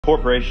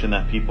corporation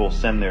that people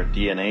send their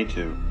DNA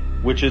to,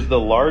 which is the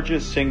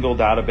largest single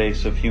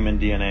database of human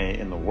DNA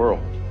in the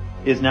world,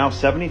 is now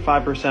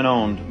 75%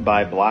 owned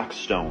by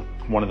Blackstone,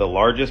 one of the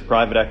largest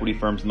private equity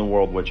firms in the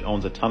world, which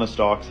owns a ton of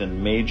stocks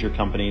in major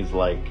companies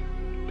like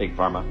Big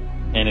Pharma,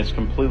 and is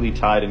completely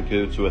tied in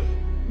cahoots with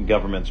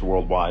governments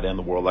worldwide and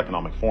the World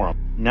Economic Forum.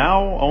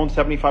 Now owns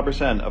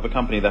 75% of a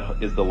company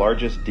that is the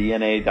largest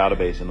DNA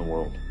database in the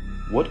world.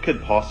 What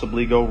could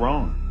possibly go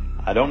wrong?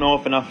 I don't know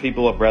if enough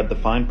people have read the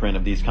fine print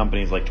of these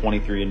companies like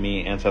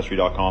 23andMe,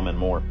 Ancestry.com, and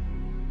more.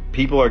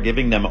 People are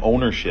giving them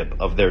ownership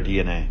of their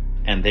DNA,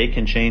 and they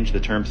can change the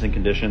terms and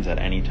conditions at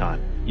any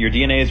time. Your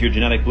DNA is your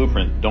genetic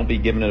blueprint. Don't be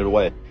giving it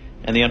away.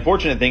 And the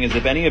unfortunate thing is,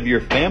 if any of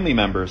your family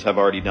members have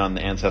already done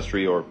the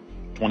Ancestry or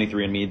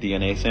 23andMe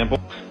DNA sample,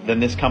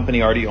 then this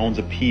company already owns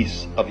a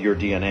piece of your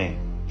DNA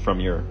from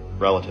your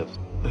relatives.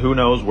 Who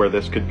knows where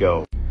this could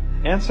go?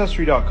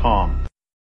 Ancestry.com